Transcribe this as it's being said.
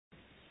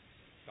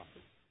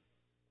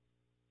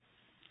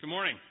Good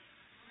morning.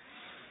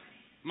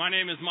 My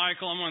name is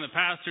Michael. I'm one of the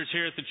pastors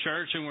here at the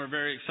church, and we're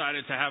very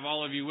excited to have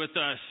all of you with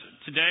us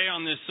today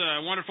on this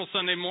wonderful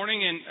Sunday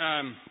morning.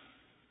 And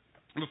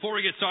before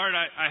we get started,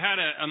 I had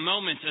a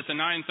moment at the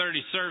 9:30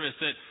 service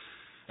that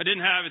I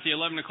didn't have at the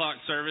 11 o'clock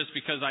service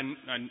because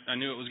I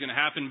knew it was going to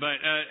happen. But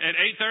at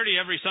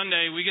 8:30 every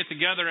Sunday, we get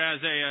together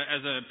as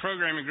a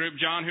programming group.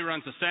 John, who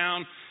runs the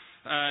sound,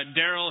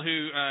 Daryl,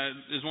 who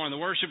is one of the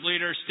worship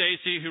leaders,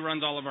 Stacy, who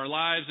runs all of our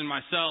lives, and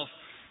myself.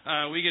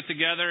 We get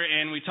together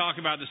and we talk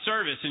about the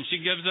service, and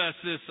she gives us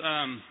this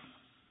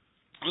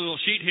little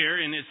sheet here,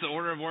 and it's the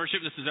order of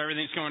worship. This is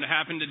everything that's going to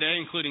happen today,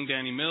 including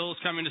Danny Mills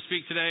coming to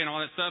speak today and all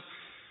that stuff.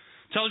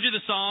 Tells you the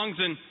songs,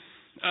 and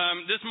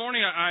this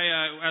morning,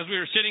 as we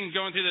were sitting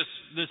going through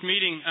this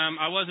meeting,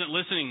 I wasn't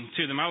listening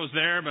to them. I was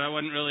there, but I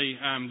wasn't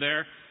really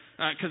there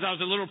because I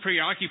was a little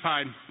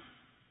preoccupied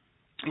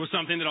with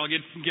something that I'll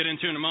get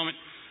into in a moment.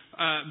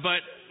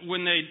 But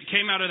when they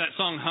came out of that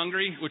song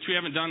 "Hungry," which we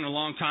haven't done in a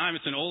long time,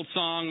 it's an old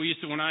song. We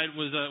used to, when I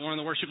was one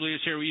of the worship leaders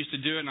here, we used to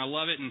do it, and I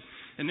love it.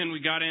 And then we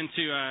got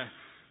into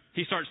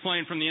he starts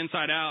playing "From the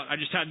Inside Out." I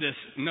just had this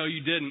 "No, you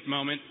didn't"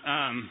 moment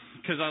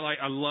because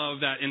I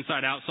love that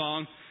Inside Out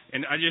song,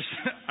 and I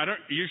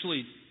don't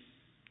usually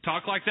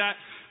talk like that,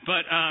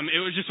 but it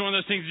was just one of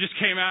those things that just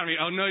came out of me.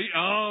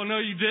 Oh no,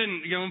 you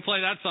didn't. Go and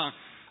play that song.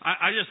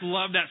 I just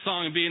love that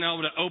song and being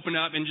able to open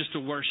up and just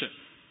to worship.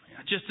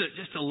 Just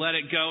to let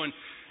it go, and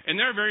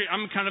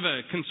I'm kind of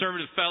a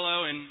conservative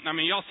fellow, and I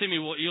mean you'll see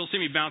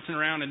me bouncing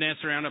around and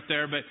dancing around up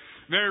there, but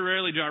very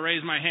rarely do I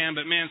raise my hand.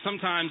 But man,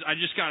 sometimes I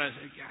just gotta.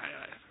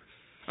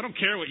 I don't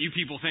care what you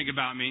people think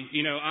about me.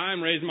 You know,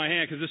 I'm raising my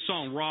hand because this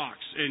song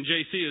rocks, and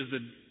JC is the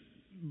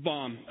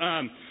bomb.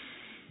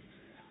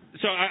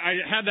 So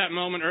I had that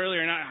moment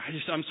earlier, and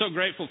I'm so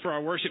grateful for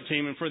our worship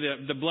team and for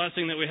the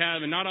blessing that we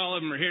have. And not all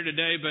of them are here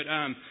today, but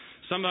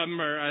some of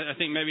them are, I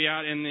think, maybe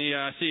out in the.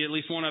 I see at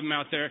least one of them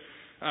out there.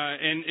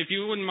 And if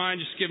you wouldn't mind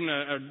just giving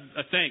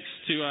a thanks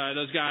to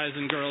those guys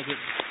and girls.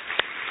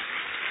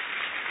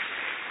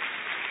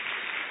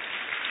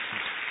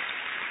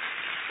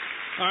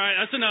 All right,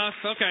 that's enough.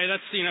 Okay,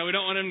 that's, we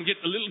don't want them to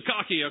get a little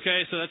cocky,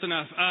 okay? So that's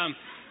enough.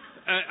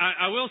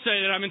 I will say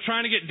that I've been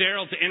trying to get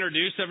Daryl to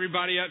introduce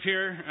everybody up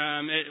here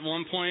at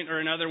one point or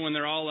another when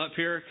they're all up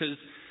here, because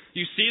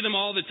you see them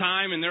all the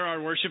time, and they're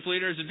our worship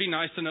leaders. It'd be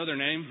nice to know their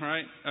name,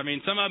 right? I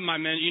mean, some of them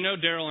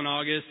Daryl and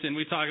August, and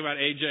we talk about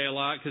AJ a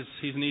lot because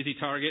he's an easy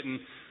target, and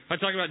I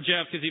talk about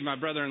Jeff because he's my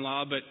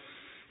brother-in-law, but,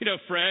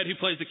 Fred, who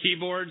plays the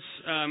keyboards,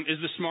 is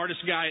the smartest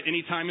guy at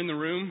any time in the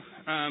room,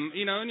 and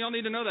y'all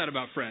need to know that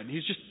about Fred.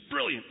 He's just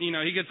brilliant.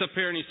 He gets up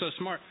here, and he's so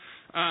smart.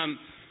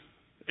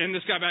 And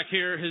this guy back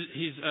here,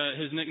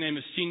 his nickname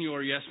is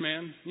Senior Yes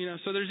Man.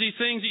 So there's these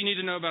things that you need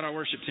to know about our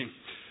worship team.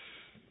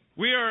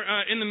 We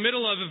are in the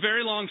middle of a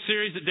very long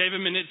series that David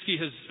Minitsky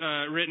has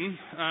written,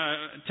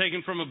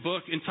 taken from a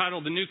book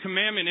entitled The New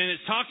Commandment. And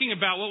it's talking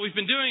about what we've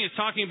been doing is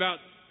talking about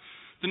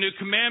the new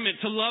commandment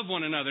to love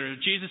one another.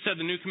 Jesus said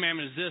the new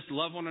commandment is this: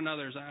 love one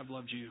another as I have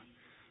loved you.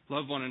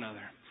 Love one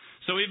another.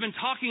 So we've been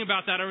talking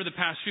about that over the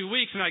past few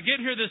weeks. And I get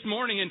here this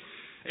morning, and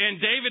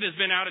David has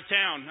been out of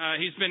town.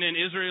 He's been in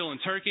Israel and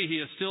Turkey. He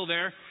is still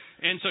there.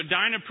 And so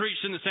Dinah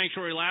preached in the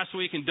sanctuary last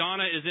week, and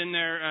Donna is in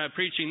there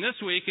preaching this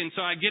week. And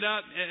so I get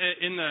up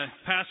in the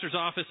pastor's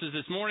offices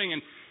this morning,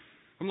 and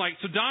I'm like,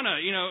 so Donna,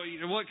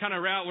 what kind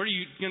of route, what are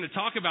you going to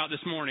talk about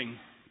this morning?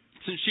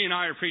 Since she and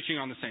I are preaching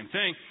on the same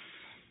thing.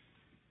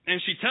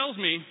 And she tells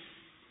me,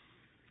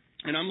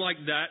 and I'm like,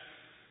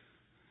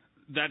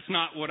 that's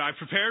not what I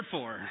prepared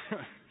for.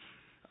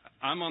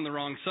 I'm on the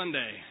wrong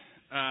Sunday.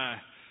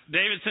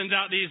 David sends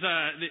out these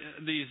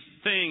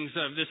things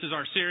of this is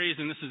our series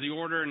and this is the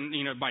order and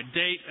by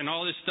date and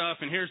all this stuff,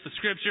 and here's the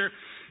scripture,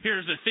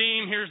 here's the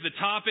theme, here's the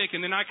topic,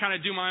 and then I kind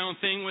of do my own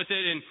thing with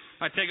it, and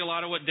I take a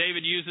lot of what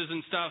David uses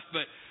and stuff,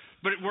 but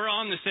we're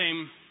on the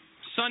same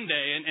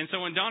Sunday, and so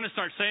when Donna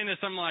starts saying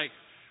this, I'm like,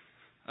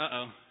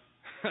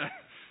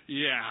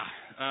 yeah,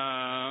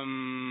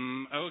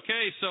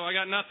 okay, so I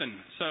got nothing.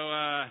 So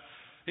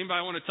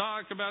anybody want to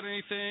talk about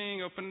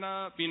anything? Open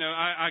up.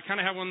 I kind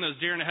of have one of those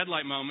deer in the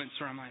headlight moments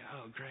where I'm like,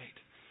 oh, great.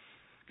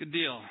 Good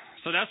deal.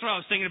 So that's what I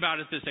was thinking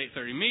about at this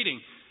 8:30 meeting,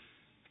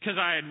 because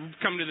I had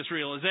come to this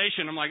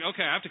realization. I'm like,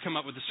 okay, I have to come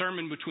up with a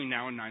sermon between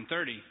now and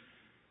 9:30.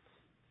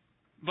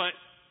 But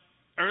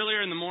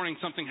earlier in the morning,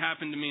 something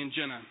happened to me and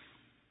Jenna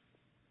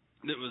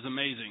that was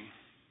amazing.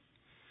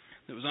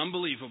 That was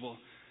unbelievable.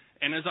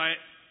 And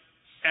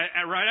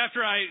right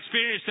after I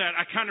experienced that,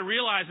 I kind of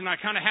realized, and I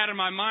kind of had in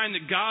my mind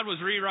that God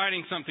was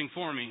rewriting something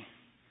for me.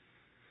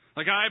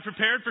 Like I had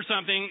prepared for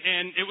something,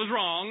 and it was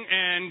wrong,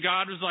 and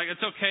God was like,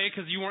 it's okay,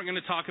 because you weren't going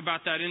to talk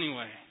about that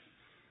anyway.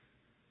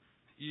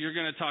 You're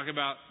going to talk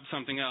about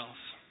something else.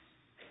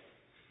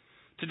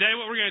 Today,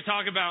 what we're going to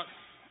talk about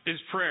is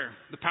prayer,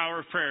 the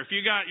power of prayer. If you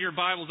got your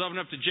Bibles, open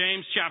up to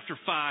James chapter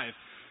 5.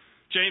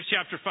 James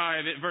chapter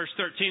 5 at verse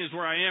 13 is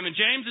where I am, and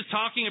James is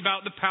talking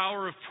about the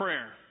power of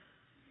prayer.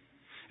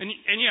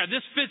 And yeah,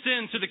 this fits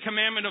into the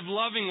commandment of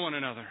loving one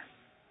another.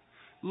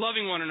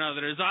 loving one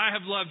another. As I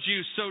have loved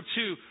you, so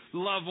too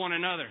love one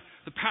another.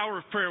 The power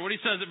of prayer. What he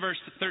says at verse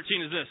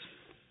 13 is this.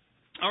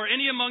 Are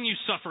any among you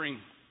suffering?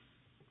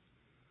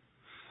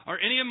 Are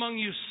any among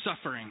you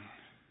suffering?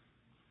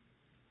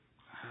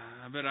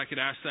 I bet I could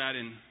ask that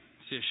and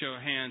see a show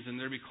of hands, and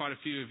there'd be quite a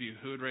few of you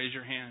who would raise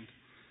your hand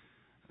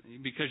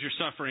because you're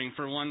suffering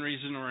for one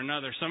reason or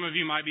another. Some of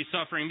you might be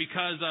suffering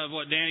because of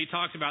what Danny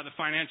talked about, the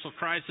financial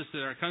crisis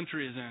that our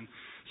country is in.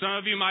 Some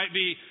of you might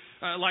be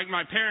like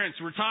my parents,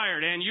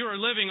 retired, and you are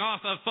living off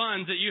of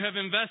funds that you have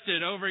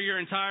invested over your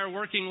entire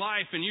working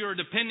life, and you are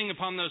depending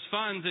upon those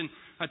funds. And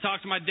I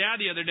talked to my dad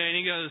the other day, and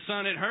he goes,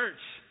 son, it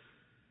hurts.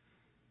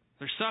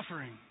 They're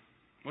suffering.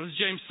 What does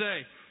James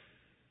say?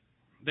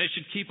 They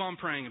should keep on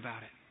praying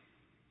about it.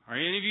 Are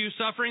any of you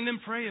suffering? Then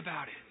pray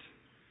about it.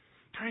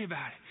 Pray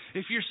about it.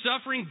 If you're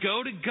suffering,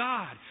 go to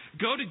God.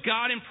 Go to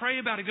God and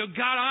pray about it. Go,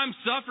 God, I'm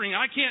suffering.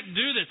 I can't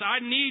do this. I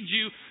need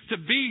you to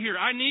be here.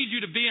 I need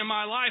you to be in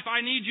my life.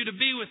 I need you to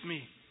be with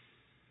me.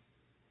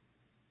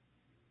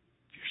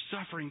 If you're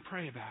suffering,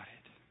 pray about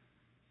it.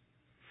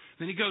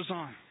 Then he goes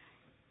on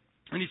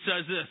and he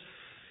says this.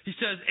 He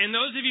says, and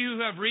those of you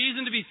who have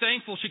reason to be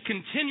thankful should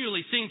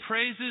continually sing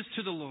praises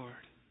to the Lord.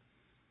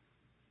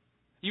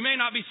 You may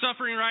not be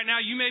suffering right now.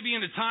 You may be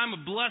in a time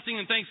of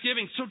blessing and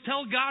thanksgiving. So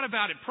tell God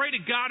about it. Pray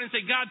to God and say,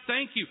 God,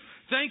 thank you.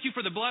 Thank you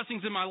for the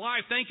blessings in my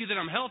life. Thank you that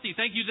I'm healthy.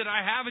 Thank you that I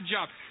have a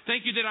job.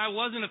 Thank you that I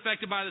wasn't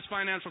affected by this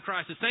financial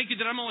crisis. Thank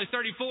you that I'm only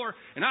 34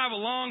 and I have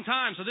a long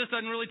time, so this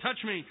doesn't really touch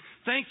me.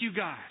 Thank you,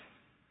 God.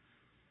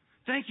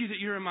 Thank you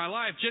that you're in my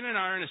life. Jen and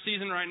I are in a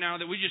season right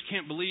now that we just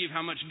can't believe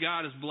how much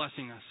God is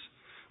blessing us.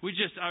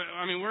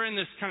 We're in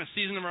this kind of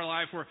season of our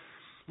life where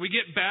we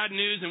get bad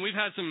news, and we've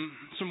had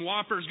some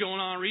whoppers going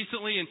on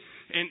recently,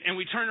 and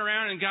we turn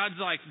around and God's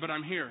like, but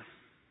I'm here.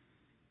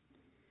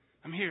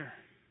 I'm here.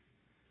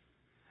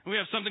 And we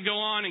have something go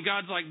on, and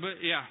God's like,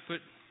 but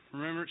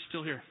remember, it's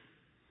still here.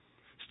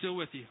 Still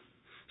with you.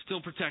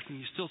 Still protecting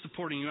you. Still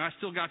supporting you. I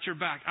still got your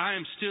back. I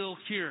am still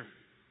here.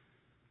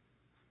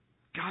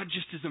 God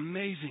just is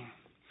amazing.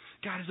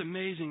 God is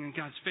amazing in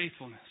God's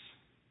faithfulness.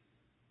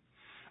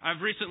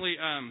 I've recently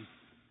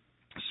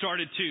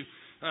started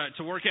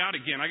to work out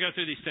again. I go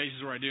through these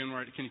stages where I do and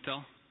where can you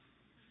tell?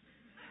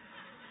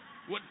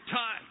 What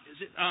time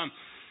is it?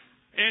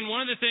 And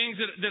one of the things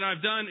that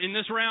I've done in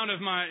this round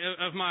of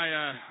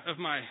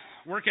my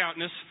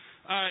workoutness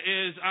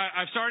is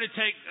I've started to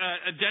take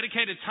a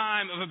dedicated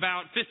time of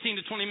about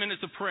 15 to 20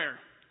 minutes of prayer,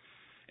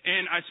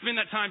 and I spend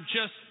that time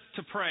just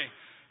to pray.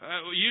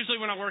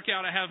 Usually when I work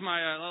out, I have my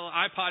little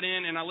iPod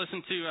in and I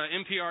listen to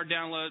NPR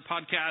download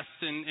podcasts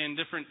and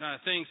different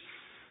things.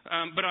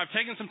 But I've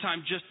taken some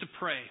time just to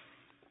pray.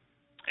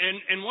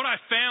 And what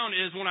I found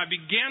is when I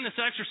began this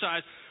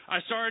exercise, I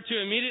started to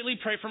immediately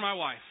pray for my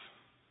wife.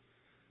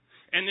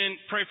 And then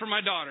pray for my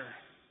daughter.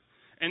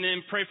 And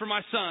then pray for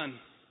my son.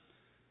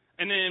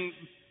 And then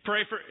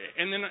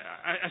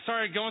I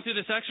started going through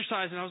this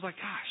exercise and I was like,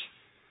 gosh,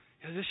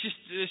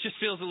 this just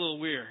feels a little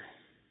weird.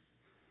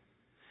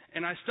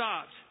 And I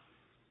stopped.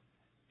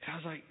 And I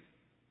was like,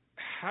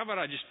 how about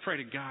I just pray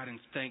to God and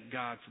thank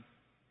God for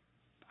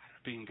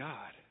being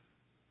God?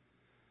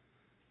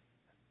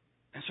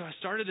 And so I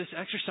started this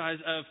exercise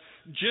of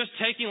just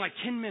taking like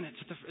 10 minutes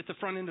at the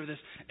front end of this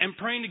and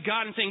praying to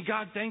God and saying,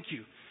 God, thank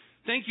you.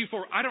 Thank you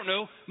for,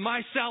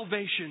 my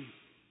salvation.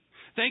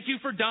 Thank you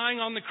for dying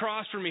on the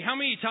cross for me. How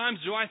many times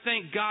do I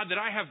thank God that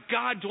I have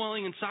God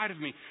dwelling inside of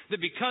me, that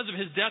because of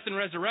his death and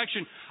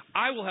resurrection,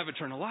 I will have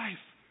eternal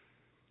life.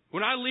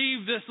 When I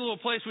leave this little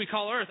place we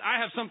call earth, I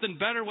have something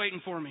better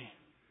waiting for me.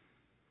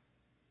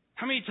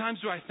 How many times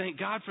do I thank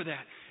God for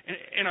that?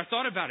 And I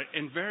thought about it,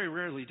 and very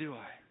rarely do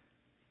I.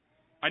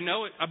 I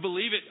know it. I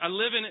believe it. I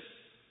live in it.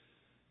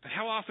 But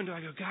how often do I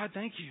go, God,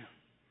 thank you.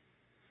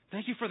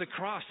 Thank you for the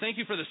cross. Thank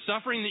you for the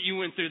suffering that you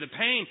went through, the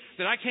pain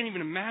that I can't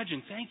even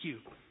imagine. Thank you.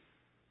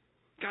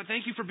 God,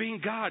 thank you for being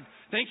God.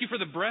 Thank you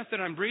for the breath that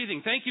I'm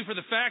breathing. Thank you for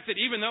the fact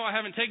that even though I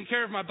haven't taken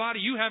care of my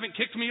body, you haven't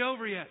kicked me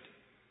over yet.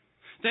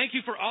 Thank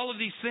you for all of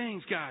these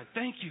things, God.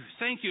 Thank you.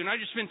 Thank you. And I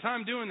just spend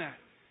time doing that.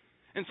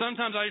 And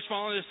sometimes I just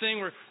fall into this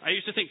thing where I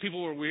used to think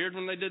people were weird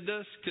when they did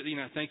this.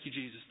 Thank you,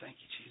 Jesus. Thank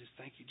you, Jesus.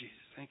 Thank you,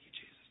 Jesus. Thank you,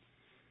 Jesus.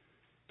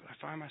 But I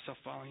find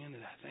myself falling into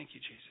that. Thank you,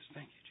 Jesus.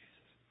 Thank you,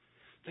 Jesus.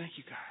 Thank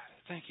you, God.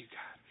 Thank you,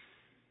 God.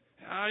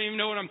 I don't even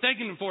know what I'm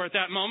thanking him for at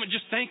that moment,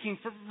 just thanking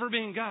for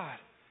being God.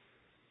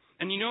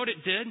 And you know what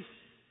it did?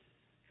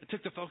 It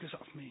took the focus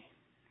off me.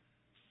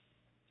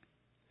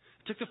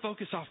 It took the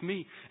focus off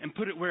me and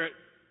put it where it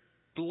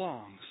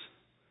belongs,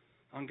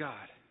 on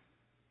God.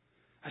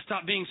 I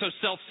stopped being so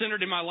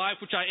self-centered in my life,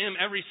 which I am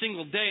every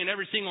single day and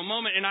every single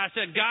moment. And I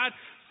said, God,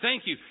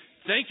 thank you.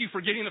 Thank you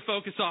for getting the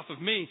focus off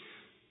of me.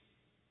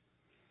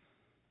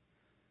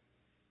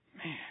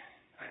 Man,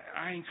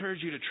 I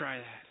encourage you to try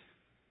that.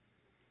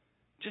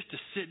 Just to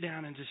sit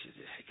down and just say,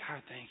 hey,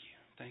 God, thank you.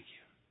 Thank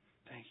you.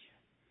 Thank you.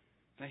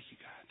 Thank you,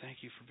 God. Thank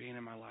you for being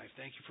in my life.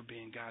 Thank you for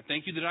being God.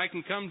 Thank you that I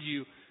can come to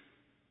you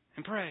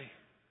and pray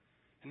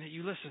and that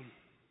you listen.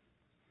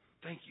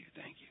 Thank you.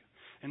 Thank you.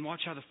 And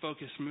watch how the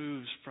focus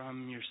moves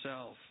from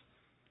yourself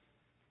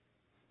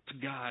to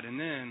God, and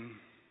then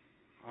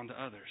on to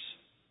others.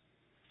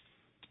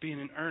 To be in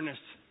an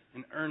earnest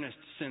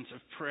sense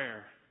of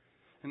prayer,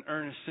 an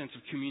earnest sense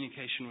of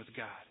communication with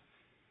God.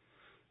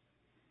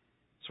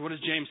 So what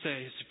does James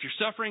say? If you're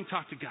suffering,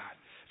 talk to God.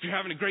 If you're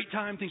having a great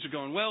time, things are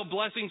going well,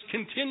 blessings,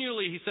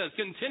 continually, he says,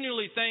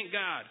 continually thank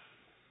God.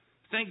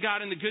 Thank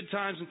God in the good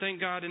times and thank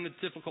God in the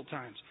difficult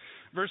times.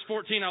 Verse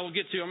 14 I will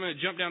get to. I'm going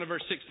to jump down to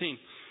verse 16.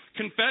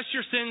 Confess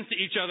your sins to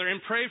each other and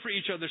pray for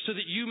each other so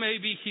that you may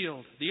be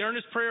healed. The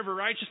earnest prayer of a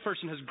righteous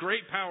person has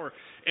great power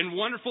and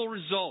wonderful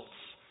results.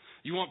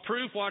 You want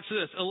proof? Watch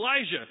this.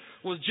 Elijah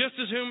was just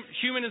as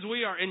human as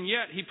we are, and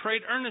yet he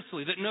prayed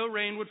earnestly that no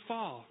rain would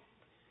fall.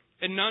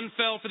 And none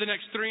fell for the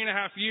next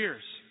 3.5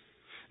 years.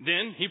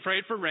 Then he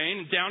prayed for rain,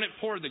 and down it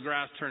poured. The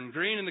grass turned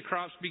green, and the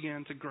crops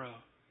began to grow.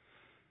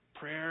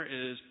 Prayer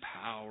is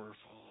powerful.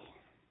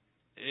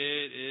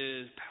 It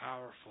is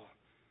powerful.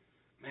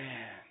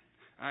 Man,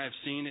 I have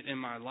seen it in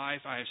my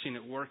life. I have seen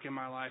it work in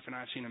my life, and I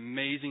have seen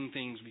amazing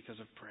things because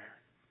of prayer.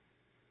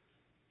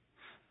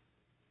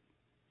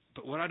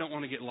 But what I don't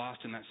want to get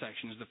lost in that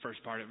section is the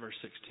first part at verse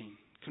 16.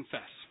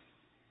 Confess.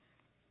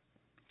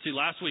 See,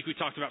 last week we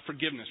talked about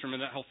forgiveness.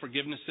 Remember that whole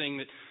forgiveness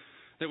thing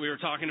that we were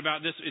talking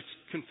about? It's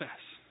confess.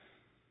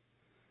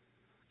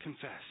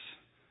 Confess.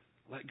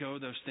 Let go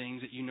of those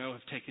things that you know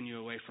have taken you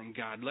away from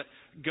God.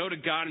 Go to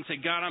God and say,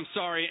 God, I'm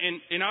sorry.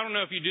 And I don't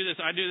know if you do this.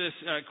 I do this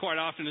quite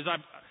often.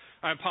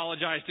 I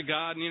apologize to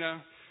God,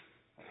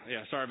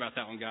 Yeah, sorry about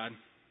that one, God.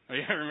 Oh,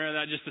 yeah, remember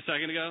that just a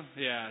second ago?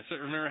 Yeah. So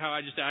remember how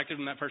I just acted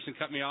when that person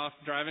cut me off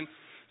driving?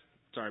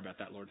 Sorry about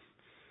that, Lord.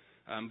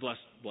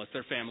 Bless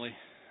their family.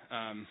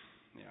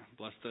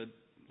 Bless the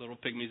little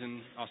pygmies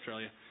in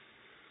Australia.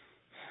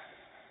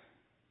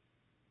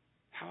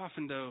 How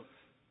often, though,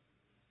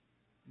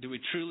 do we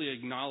truly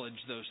acknowledge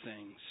those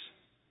things,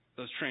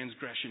 those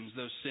transgressions,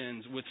 those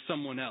sins with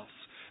someone else?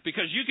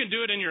 Because you can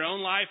do it in your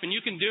own life, and you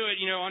can do it,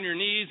 on your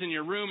knees in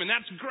your room, and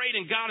that's great,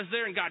 and God is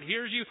there, and God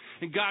hears you,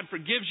 and God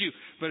forgives you.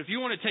 But if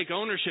you want to take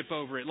ownership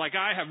over it, like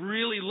I have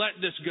really let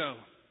this go,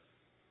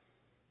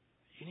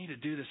 you need to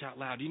do this out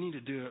loud. You need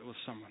to do it with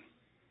someone.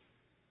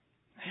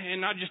 And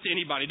not just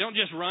anybody. Don't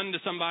just run to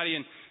somebody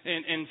and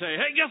say,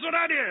 hey, guess what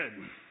I did?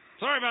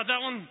 Sorry about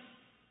that one.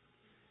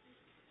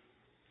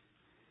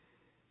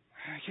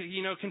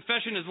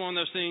 Confession is one of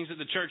those things that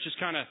the church has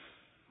kind of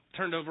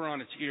turned over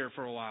on its ear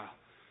for a while.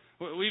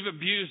 We've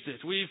abused it.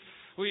 We've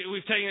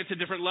taken it to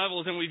different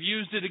levels, and we've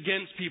used it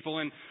against people.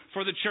 And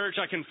for the church,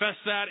 I confess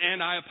that,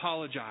 and I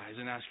apologize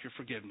and ask your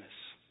forgiveness.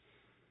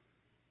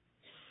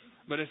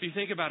 But if you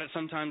think about it,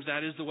 sometimes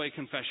that is the way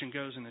confession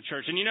goes in the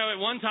church. And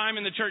at one time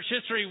in the church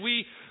history,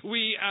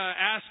 we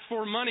asked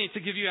for money to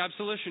give you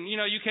absolution.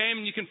 You came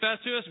and you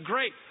confessed to us.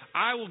 Great.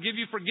 I will give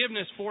you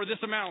forgiveness for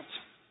this amount.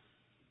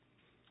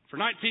 For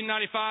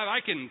 $19.95, I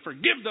can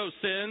forgive those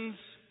sins.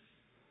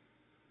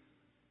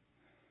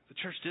 The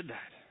church did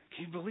that.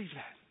 Can you believe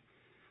that?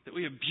 That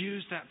we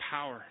abused that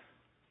power.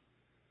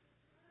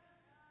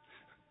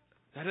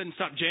 That doesn't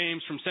stop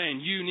James from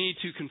saying, you need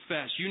to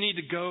confess. You need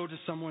to go to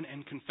someone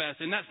and confess.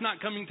 And that's not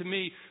coming to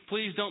me.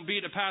 Please don't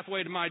beat a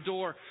pathway to my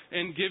door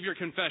and give your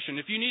confession.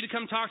 If you need to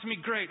come talk to me,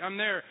 great, I'm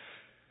there.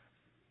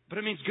 But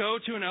it means go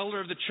to an elder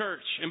of the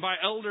church. And by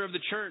elder of the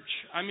church,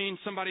 I mean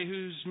somebody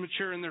who's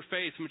mature in their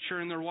faith,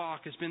 mature in their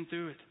walk, has been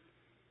through it.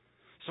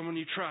 Someone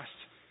you trust.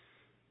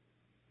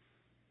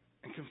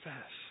 And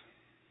confess.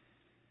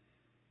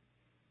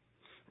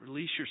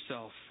 Release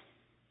yourself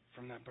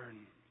from that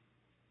burden.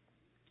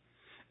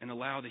 And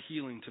allow the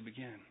healing to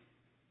begin.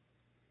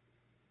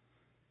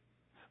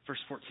 Verse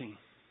 14.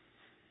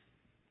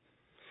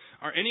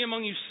 Are any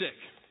among you sick?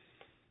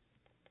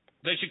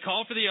 They should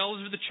call for the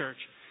elders of the church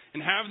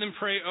and have them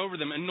pray over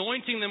them,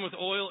 anointing them with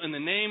oil in the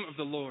name of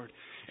the Lord.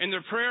 And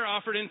their prayer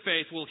offered in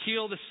faith will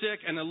heal the sick,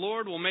 and the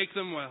Lord will make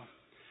them well.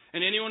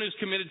 And anyone who's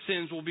committed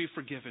sins will be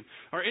forgiven.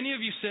 Are any of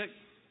you sick?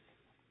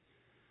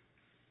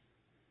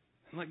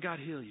 And let God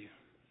heal you.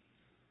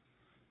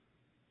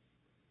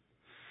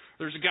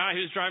 There's a guy who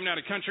was driving down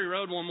a country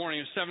road one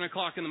morning. It was 7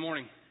 o'clock in the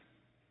morning.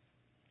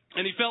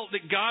 And he felt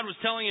that God was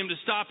telling him to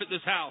stop at this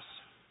house.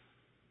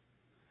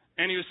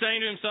 And he was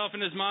saying to himself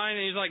in his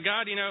mind, and he's like,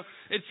 God,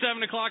 it's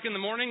 7 o'clock in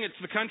the morning. It's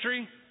the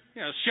country.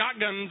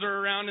 Shotguns are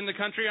around in the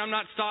country. I'm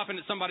not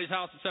stopping at somebody's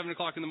house at 7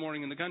 o'clock in the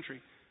morning in the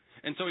country.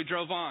 And so he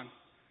drove on.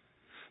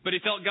 But he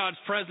felt God's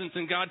presence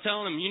and God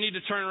telling him, you need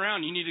to turn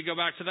around. You need to go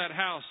back to that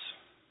house.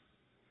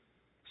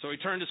 So he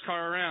turned his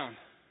car around.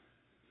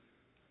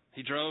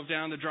 He drove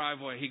down the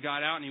driveway. He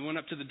got out and he went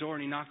up to the door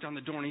and he knocked on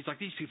the door. And he's like,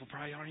 these people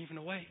probably aren't even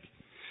awake.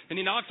 And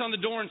he knocks on the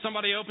door and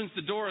somebody opens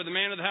the door. The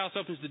man of the house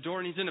opens the door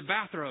and he's in a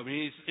bathrobe. And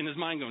he's in his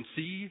mind going,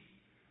 see?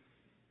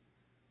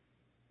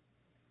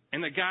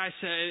 And the guy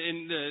said,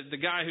 and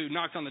the guy who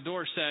knocked on the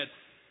door said,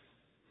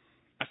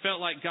 I felt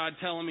like God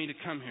telling me to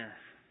come here.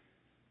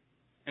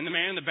 And the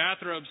man in the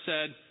bathrobe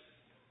said,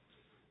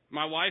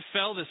 my wife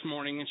fell this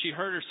morning and she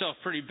hurt herself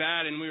pretty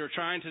bad. And we were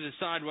trying to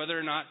decide whether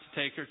or not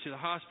to take her to the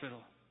hospital.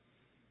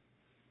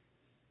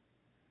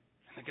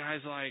 And the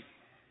guy's like,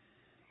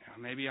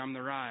 maybe I'm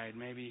the ride.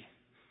 Maybe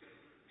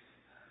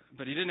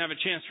But he didn't have a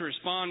chance to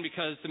respond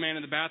because the man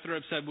in the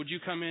bathrobe said, "Would you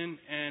come in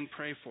and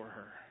pray for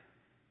her?"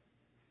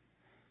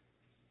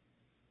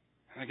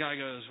 And the guy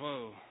goes,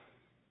 "Whoa,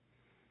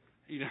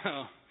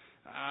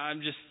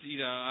 I'm just,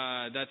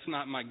 that's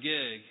not my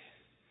gig."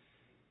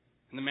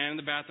 And the man in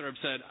the bathrobe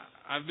said,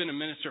 "I've been a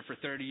minister for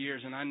 30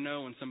 years, and I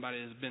know when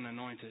somebody has been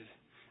anointed,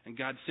 and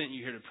God sent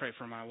you here to pray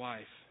for my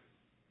wife.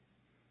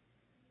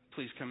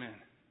 Please come in."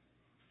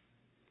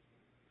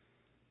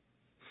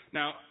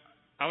 Now,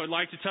 I would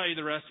like to tell you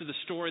the rest of the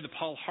story, the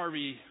Paul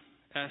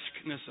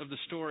Harvey-esqueness of the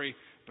story,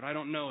 but I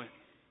don't know it.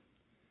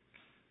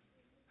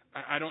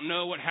 I don't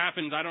know what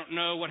happens. I don't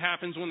know what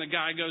happens when the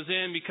guy goes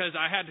in, because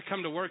I had to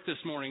come to work this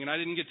morning, and I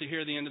didn't get to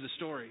hear the end of the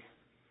story.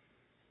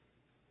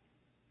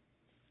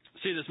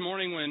 See, this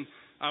morning when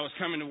I was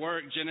coming to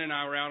work, Jenna and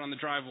I were out on the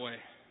driveway.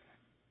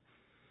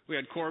 We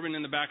had Corbin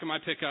in the back of my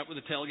pickup with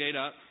the tailgate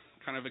up,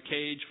 kind of a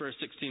cage for a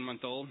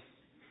 16-month-old.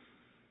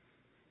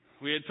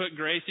 We had put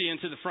Gracie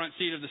into the front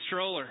seat of the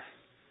stroller,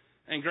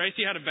 and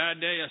Gracie had a bad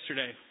day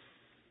yesterday.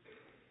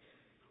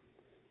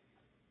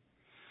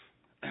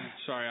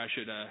 Sorry, I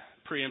should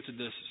preempted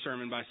this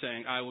sermon by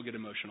saying I will get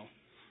emotional.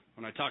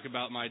 When I talk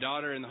about my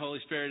daughter and the Holy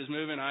Spirit is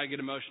moving, I get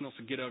emotional,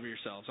 so get over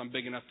yourselves. I'm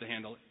big enough to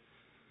handle it.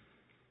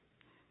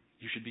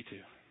 You should be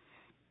too.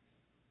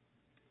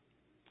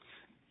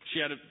 She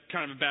had a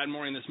kind of a bad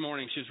morning this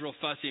morning. She was real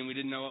fussy, and we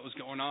didn't know what was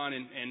going on,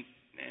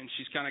 and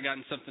she's kind of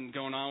gotten something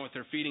going on with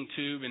her feeding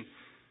tube, and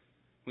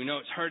we know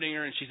it's hurting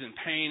her, and she's in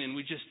pain, and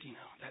we just,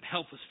 that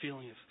helpless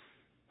feeling of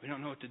we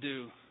don't know what to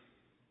do.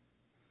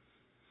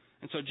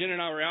 And so Jen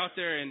and I were out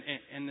there,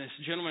 and this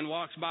gentleman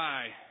walks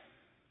by,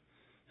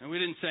 and we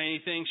didn't say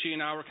anything. She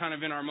and I were kind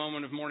of in our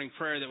moment of morning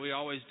prayer that we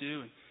always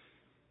do.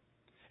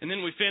 And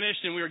then we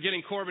finished, and we were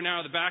getting Corbin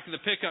out of the back of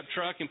the pickup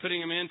truck and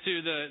putting him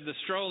into the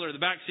stroller, the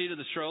back seat of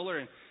the stroller,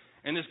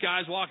 and this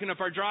guy's walking up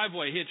our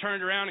driveway. He had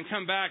turned around and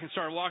come back and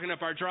started walking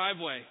up our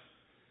driveway.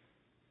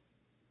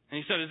 And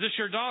he said, "Is this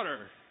your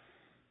daughter?"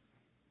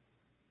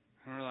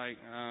 And we're like,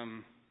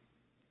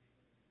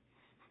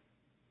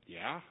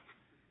 yeah.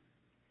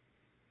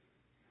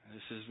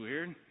 This is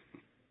weird.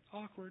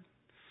 Awkward.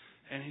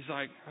 And he's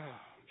like, "Oh,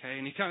 okay."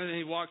 And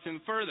he walks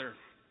in further.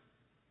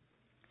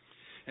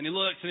 And he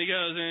looks and he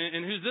goes,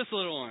 "And who's this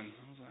little one?"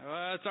 I was like,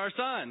 "Well, it's our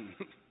son."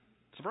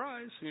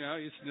 Surprise.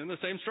 He's in the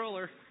same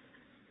stroller.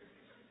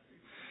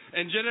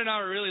 And Jen and I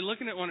were really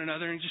looking at one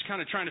another and just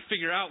kind of trying to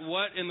figure out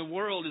what in the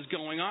world is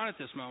going on at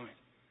this moment.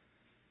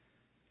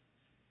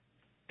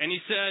 And he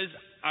says,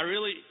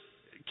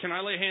 "Can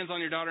I lay hands on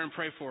your daughter and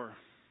pray for her?"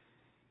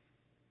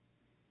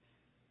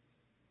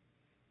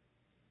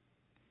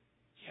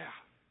 Yeah.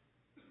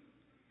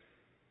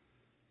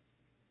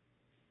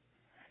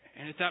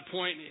 And at that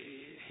point,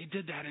 he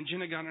did that, and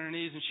Jenna got on her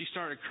knees, and she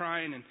started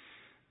crying, and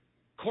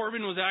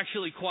Corbin was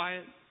actually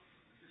quiet.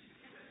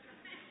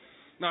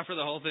 Not for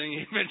the whole thing.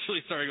 He eventually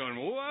started going,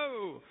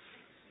 "Whoa."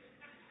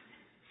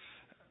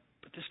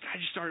 But this guy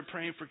just started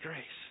praying for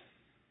grace.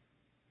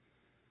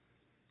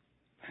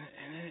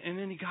 And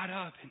then he got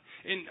up.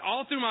 And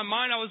all through my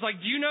mind, I was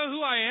like, do you know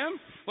who I am?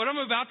 What I'm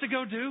about to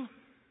go do?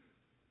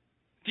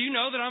 Do you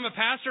know that I'm a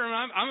pastor and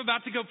I'm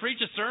about to go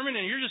preach a sermon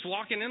and you're just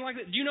walking in like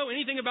that? Do you know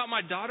anything about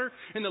my daughter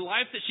and the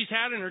life that she's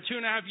had in her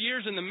 2.5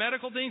 years and the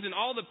medical things and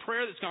all the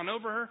prayer that's gone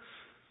over her?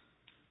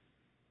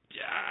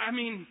 I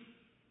mean,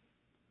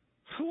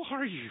 who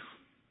are you?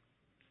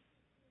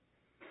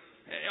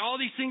 All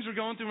these things were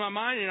going through my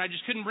mind, and I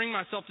just couldn't bring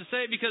myself to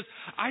say it because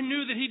I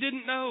knew that he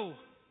didn't know.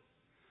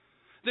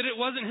 That it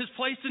wasn't his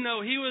place to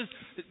know.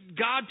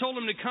 God told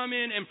him to come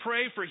in and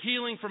pray for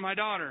healing for my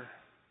daughter.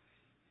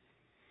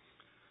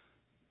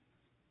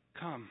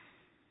 Come,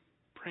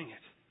 bring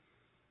it.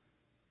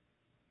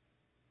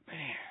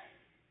 Man.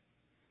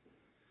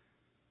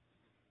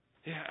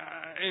 Yeah,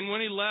 and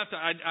when he left,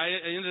 I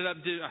ended up,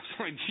 I was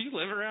like, do you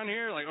live around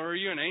here? Or are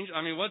you an angel?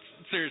 I mean,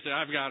 seriously,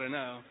 I've got to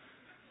know.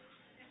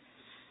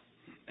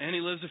 And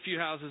he lives a few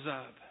houses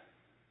up.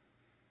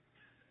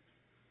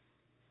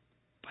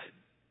 But,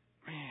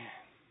 man.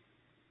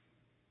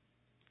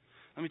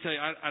 Let me tell you,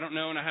 I don't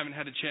know, and I haven't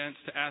had a chance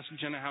to ask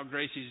Jenna how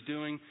Gracie's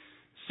doing.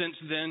 Since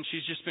then,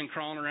 she's just been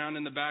crawling around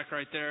in the back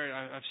right there.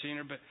 I've seen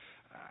her, but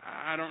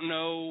I don't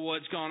know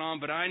what's gone on.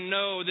 But I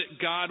know that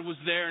God was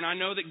there, and I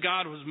know that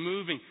God was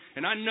moving,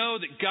 and I know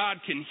that God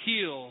can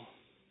heal.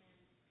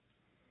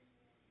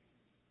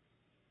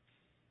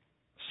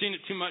 I've seen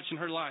it too much in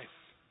her life.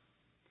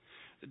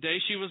 The day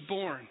she was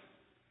born,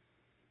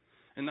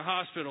 in the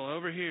hospital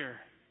over here,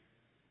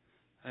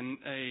 and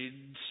a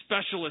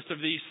specialist of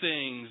these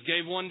things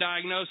gave one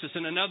diagnosis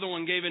and another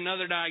one gave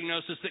another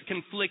diagnosis that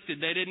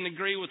conflicted. They didn't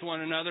agree with one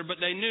another, but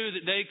they knew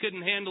that they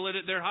couldn't handle it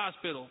at their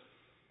hospital.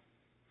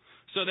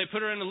 So they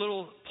put her in a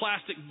little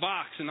plastic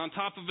box and on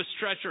top of a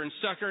stretcher and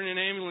stuck her in an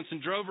ambulance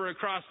and drove her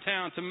across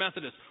town to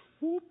Methodist.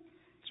 Whoop.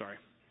 Sorry.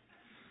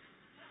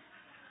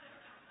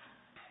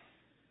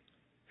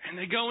 And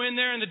they go in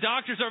there and the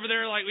doctors over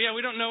there are like, yeah,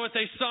 we don't know what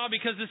they saw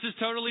because this is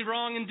totally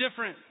wrong and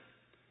different.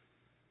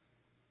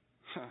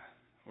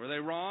 Were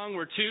they wrong?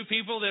 Were two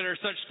people that are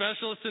such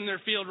specialists in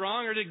their field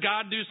wrong? Or did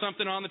God do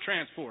something on the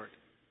transport?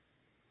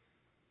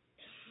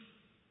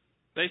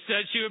 They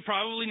said she would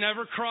probably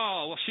never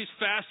crawl. Well, she's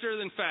faster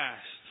than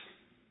fast.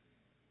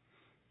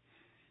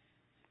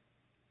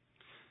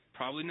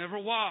 Probably never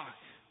walk.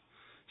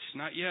 She's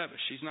not yet, but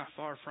she's not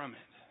far from it.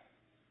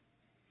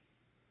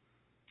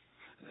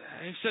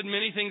 They've said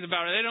many things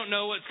about her. They don't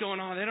know what's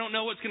going on. They don't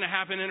know what's going to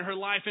happen in her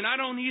life, and I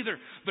don't either.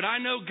 But I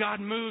know God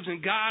moves,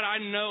 and God, I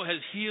know, has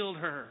healed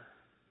her.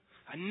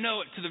 I know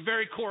it to the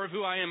very core of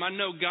who I am. I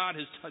know God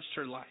has touched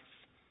her life.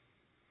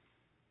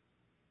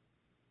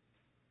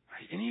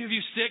 Any of you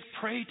sick,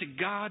 pray to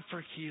God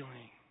for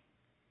healing.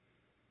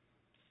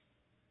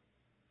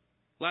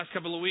 Last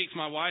couple of weeks,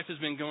 my wife has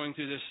been going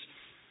through this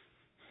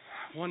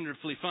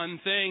wonderfully fun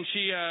thing.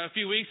 She, a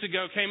few weeks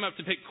ago, came up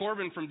to pick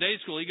Corbin from day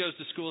school. He goes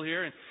to school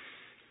here.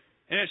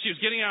 And as she was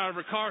getting out of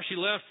her car, she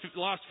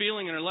lost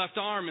feeling in her left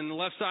arm and the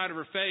left side of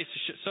her face,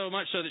 so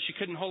much so that she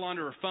couldn't hold on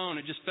to her phone.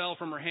 It just fell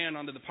from her hand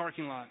onto the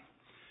parking lot.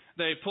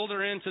 They pulled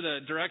her into the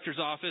director's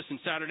office and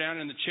sat her down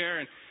in the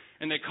chair,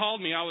 and they called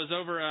me. I was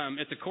over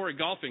at the Corey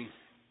golfing,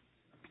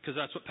 because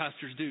that's what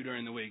pastors do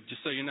during the week,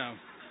 just so you know.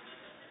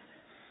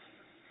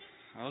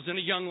 I was in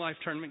a Young Life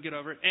tournament, get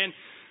over it.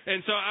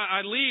 And so I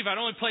leave. I'd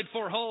only played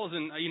 4 holes,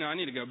 and I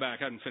need to go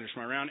back. I hadn't finished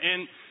my round.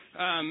 And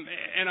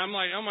I'm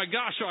like, oh my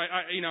gosh! So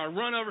I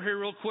run over here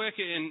real quick,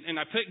 and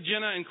I pick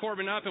Jenna and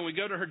Corbin up, and we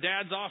go to her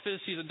dad's office.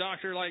 He's a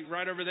doctor, like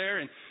right over there,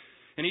 and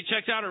he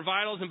checked out her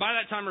vitals. And by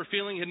that time, her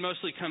feeling had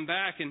mostly come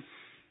back, and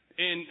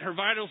her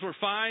vitals were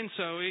fine.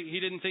 So he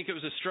didn't think it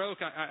was a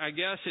stroke, I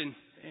guess.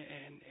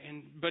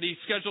 But he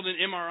scheduled an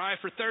MRI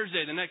for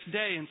Thursday, the next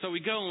day. And so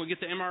we go and we get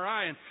the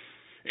MRI,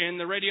 and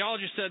the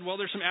radiologist said, well,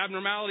 there's some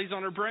abnormalities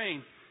on her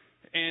brain,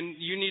 and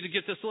you need to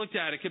get this looked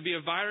at. It could be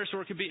a virus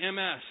or it could be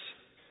MS.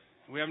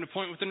 We have an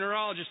appointment with the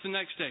neurologist the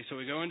next day, so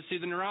we go in to see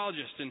the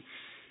neurologist.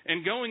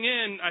 And going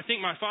in, I think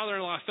my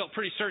father-in-law felt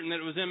pretty certain that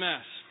it was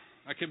MS.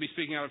 I could be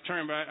speaking out of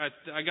turn, but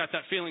I got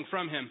that feeling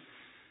from him.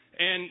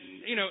 And,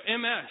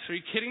 MS, are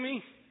you kidding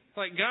me?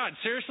 Like, God,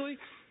 seriously?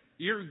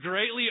 You're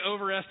greatly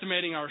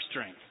overestimating our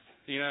strength.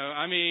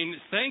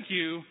 Thank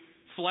you,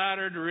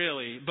 flattered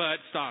really, but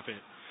stop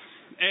it.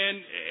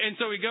 And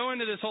so we go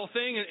into this whole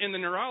thing, and the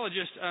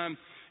neurologist,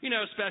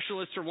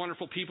 specialists are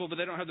wonderful people, but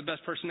they don't have the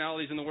best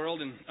personalities in the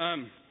world, and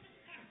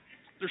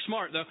they're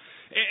smart, though.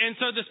 And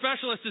so the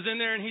specialist is in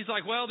there, and he's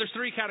like, well, there's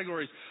 3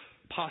 categories.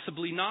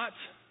 Possibly not,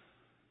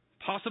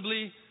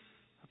 possibly,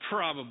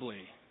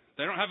 probably.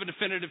 They don't have a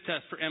definitive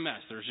test for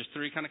MS. There's just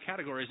 3 kind of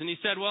categories. And he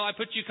said, well, I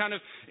put you kind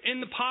of in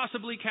the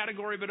possibly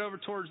category, but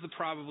over towards the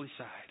probably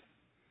side.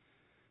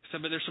 He said,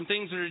 but there's some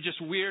things that are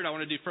just weird. I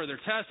want to do further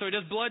tests. So he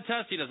does blood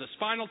tests. He does a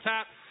spinal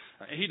tap.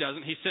 He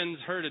doesn't. He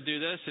sends her to do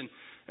this.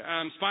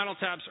 And spinal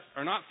taps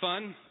are not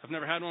fun. I've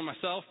never had one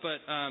myself, but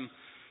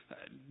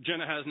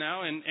Jenna has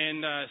now.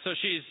 And so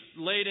she's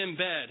laid in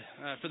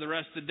bed for the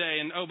rest of the day.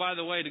 And, oh, by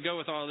the way, to go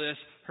with all this,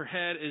 her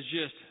head is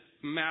just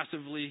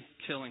massively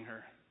killing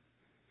her.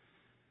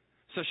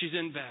 So she's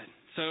in bed.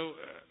 So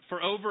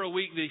for over a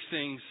week,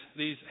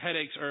 these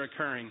headaches are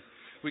occurring.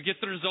 We get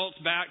the results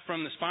back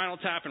from the spinal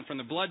tap and from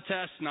the blood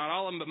tests, not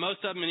all of them, but most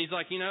of them. And he's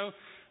like,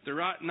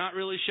 they're not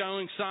really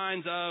showing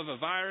signs of a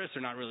virus.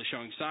 They're not really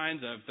showing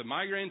signs of the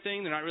migraine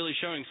thing. They're not really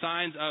showing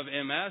signs of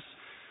MS.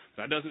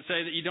 That doesn't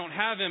say that you don't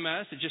have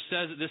MS. It just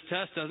says that this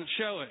test doesn't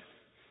show it.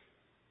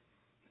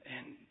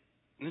 And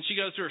then she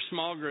goes to her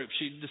small group.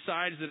 She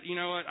decides that,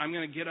 I'm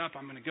going to get up.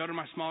 I'm going to go to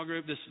my small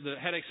group. The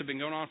headaches have been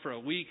going on for a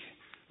week.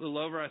 A little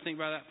over, I think,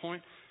 by that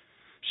point.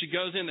 She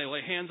goes in, they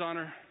lay hands on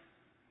her,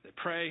 they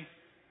pray,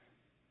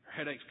 her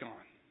headache's gone.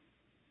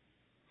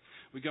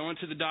 We go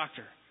into the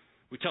doctor.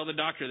 We tell the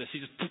doctor this. He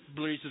just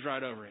breezes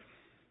right over it.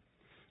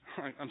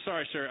 I'm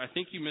sorry, sir. I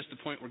think you missed the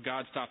point where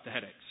God stopped the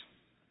headaches.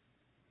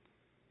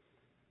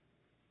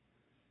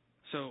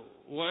 So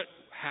what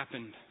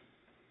happened?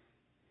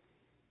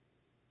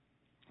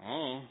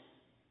 Oh,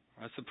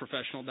 that's a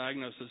professional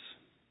diagnosis.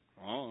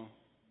 Oh,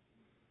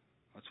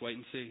 let's wait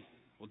and see.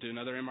 We'll do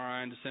another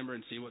MRI in December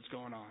and see what's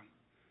going on.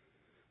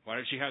 Why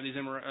did she have these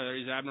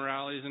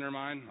abnormalities in her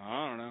mind?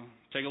 I don't know.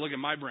 Take a look at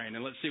my brain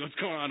and let's see what's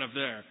going on up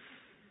there.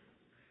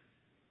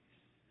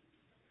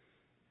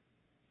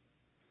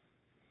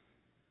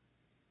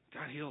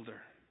 God healed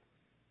her.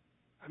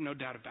 I have no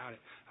doubt about it.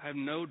 I have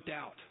no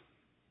doubt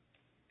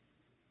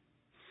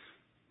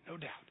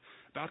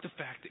about the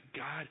fact that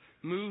God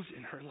moved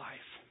in her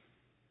life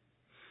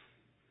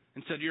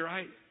and said, you're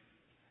right.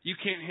 You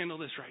can't handle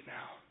this right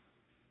now.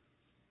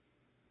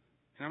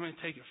 And I'm going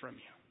to take it from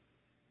you.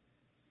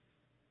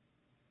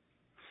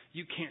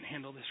 You can't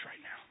handle this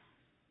right now.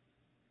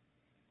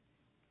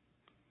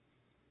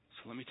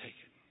 So let me take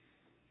it.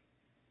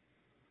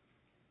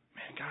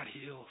 Man, God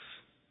heals.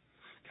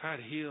 God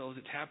heals.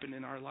 It's happened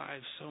in our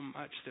lives so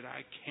much that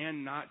I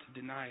cannot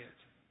deny it.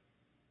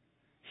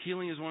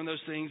 Healing is one of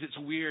those things that's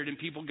weird, and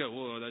people go,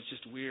 whoa, that's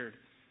just weird.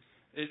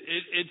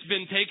 It's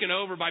been taken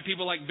over by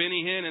people like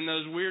Benny Hinn and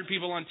those weird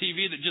people on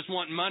TV that just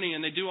want money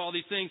and they do all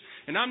these things.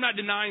 And I'm not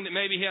denying that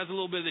maybe he has a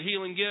little bit of the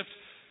healing gift.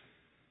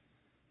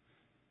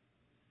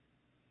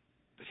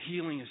 But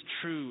healing is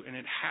true, and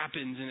it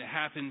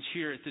happens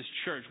here at this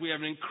church. We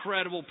have an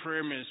incredible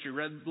prayer ministry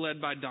led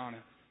by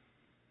Donna.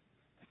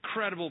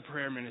 incredible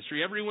prayer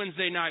ministry. Every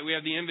Wednesday night we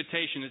have the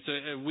invitation. It's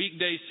a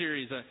weekday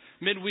series, a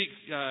midweek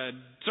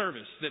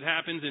service that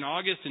happens in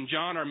August. And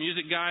John, our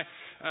music guy,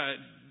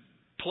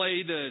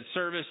 played the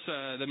service,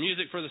 the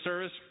music for the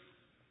service.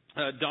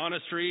 Donna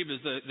Strebe is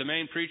the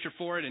main preacher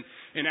for it.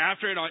 And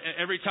after it,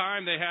 every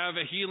time they have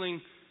a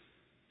healing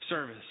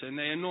service. And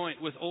they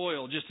anoint with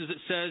oil, just as it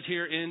says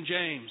here in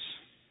James.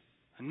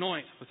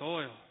 Anoint with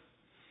oil.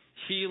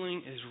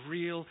 Healing is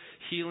real.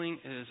 Healing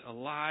is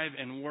alive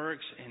and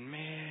works. And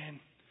man,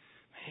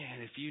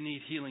 if you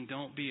need healing,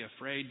 don't be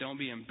afraid. Don't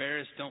be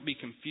embarrassed. Don't be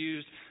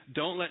confused.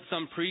 Don't let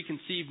some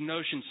preconceived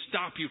notion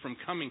stop you from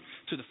coming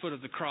to the foot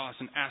of the cross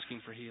and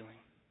asking for healing.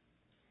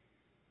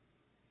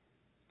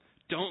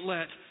 Don't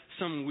let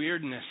some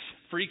weirdness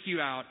freak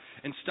you out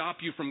and stop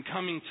you from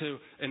coming to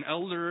an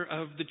elder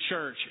of the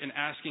church and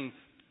asking,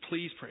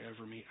 please pray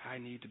over me. I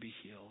need to be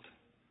healed.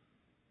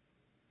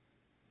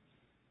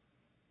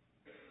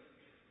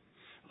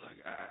 Look,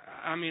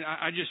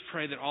 I just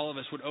pray that all of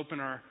us would open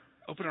our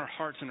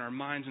hearts and our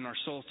minds and our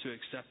souls to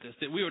accept this.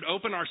 That we would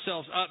open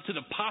ourselves up to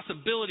the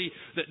possibility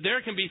that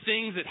there can be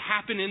things that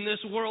happen in this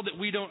world that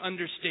we don't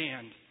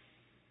understand.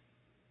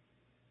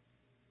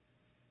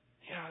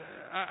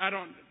 I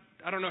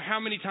don't know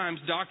how many times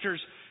doctors,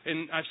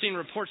 and I've seen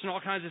reports and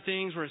all kinds of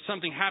things where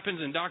something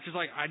happens and doctors are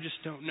like, I just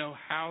don't know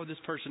how this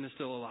person is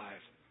still alive.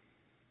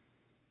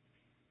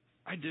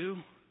 I do.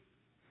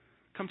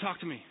 Come talk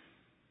to me.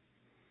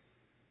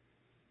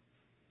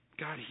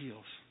 God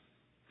heals.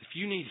 If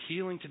you need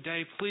healing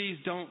today, please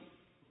don't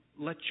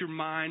let your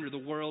mind or the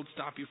world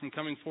stop you from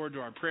coming forward to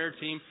our prayer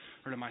team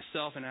or to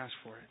myself and ask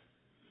for it.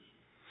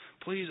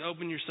 Please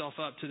open yourself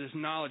up to this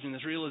knowledge and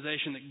this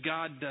realization that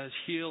God does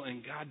heal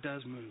and God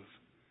does move.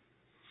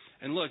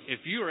 And look, if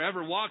you are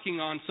ever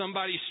walking on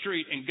somebody's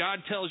street and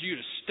God tells you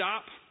to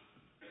stop,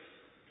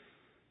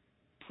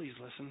 please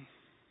listen.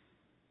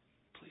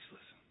 Please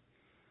listen.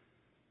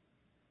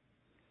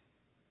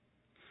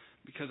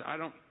 Because I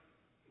don't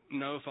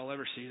know if I'll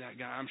ever see that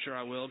guy. I'm sure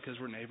I will because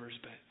we're neighbors.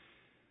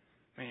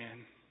 But, man,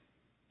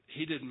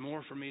 he did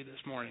more for me this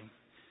morning.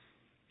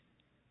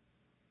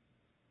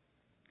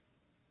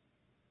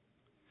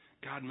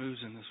 God moves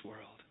in this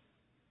world.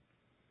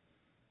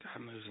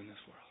 God moves in this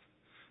world.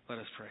 Let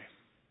us pray.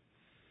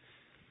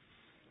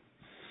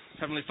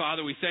 Heavenly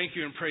Father, we thank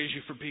you and praise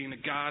you for being a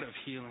God of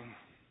healing.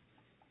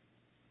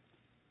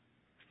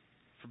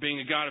 For being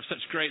a God of such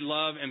great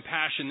love and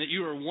passion that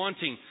you are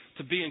wanting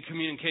to be in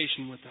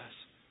communication with us.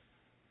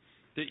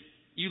 That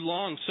you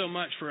long so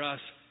much for us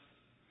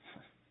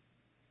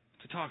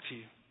to talk to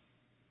you.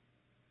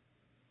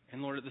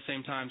 And Lord, at the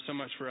same time, so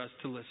much for us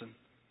to listen.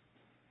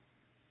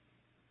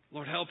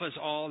 Lord, help us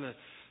all to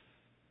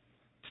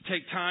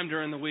take time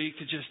during the week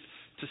to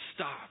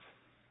stop.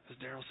 As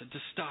Daryl said, to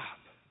stop.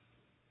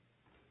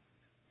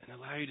 And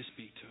allow you to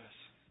speak to us.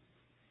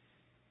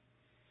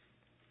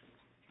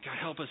 God,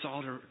 help us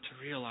all to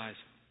realize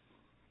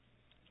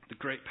the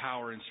great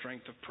power and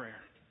strength of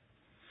prayer.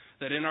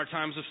 That in our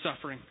times of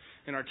suffering,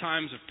 in our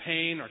times of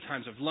pain, our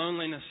times of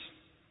loneliness,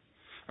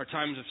 our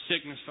times of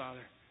sickness, Father,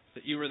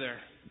 that you are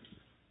there.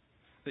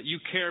 That you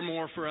care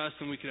more for us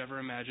than we could ever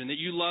imagine. That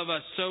you love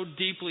us so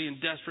deeply and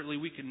desperately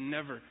we could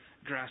never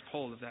grasp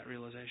hold of that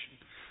realization.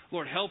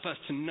 Lord, help us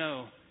to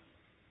know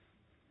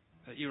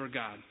that you are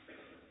God.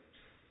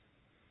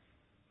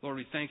 Lord,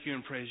 we thank you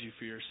and praise you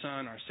for your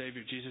Son, our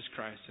Savior, Jesus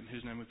Christ, in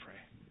whose name we pray.